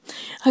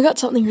I got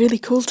something really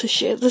cool to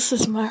share. This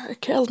is Mara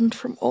Callan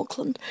from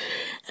Auckland,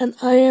 and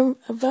I am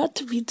about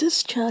to be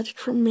discharged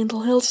from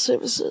mental health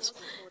services.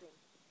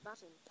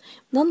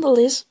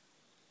 Nonetheless,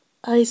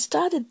 I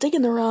started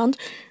digging around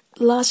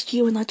last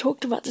year when I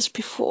talked about this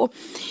before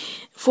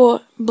for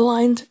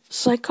blind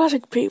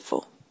psychotic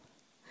people.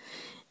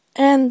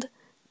 And,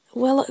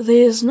 well,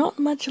 there's not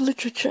much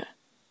literature.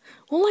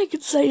 All I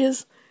could say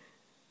is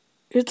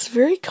it's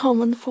very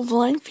common for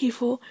blind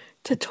people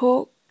to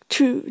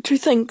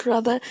think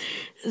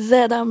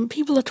that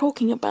people are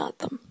talking about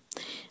them,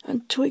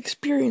 and to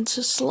experience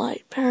a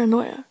slight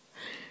paranoia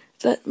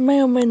that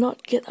may or may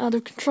not get out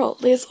of control.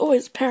 There's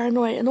always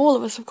paranoia in all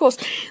of us, of course.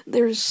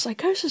 There is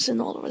psychosis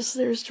in all of us.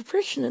 There is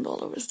depression in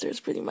all of us.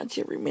 There's pretty much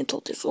every mental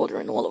disorder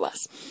in all of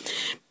us.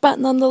 But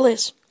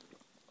nonetheless,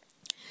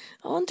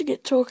 I want to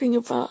get talking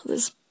about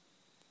this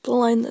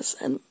blindness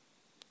and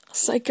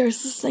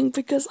psychosis thing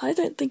because I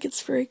don't think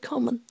it's very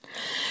common.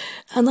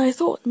 And I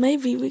thought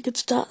maybe we could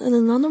start an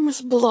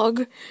anonymous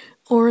blog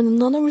or an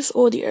anonymous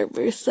audio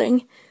booth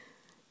thing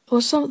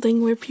or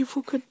something where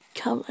people could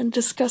come and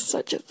discuss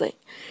such a thing.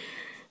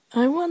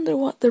 I wonder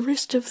what the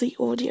rest of the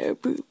audio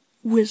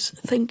booths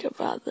think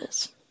about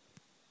this.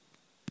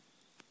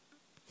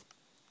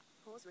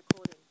 Pause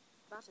recording.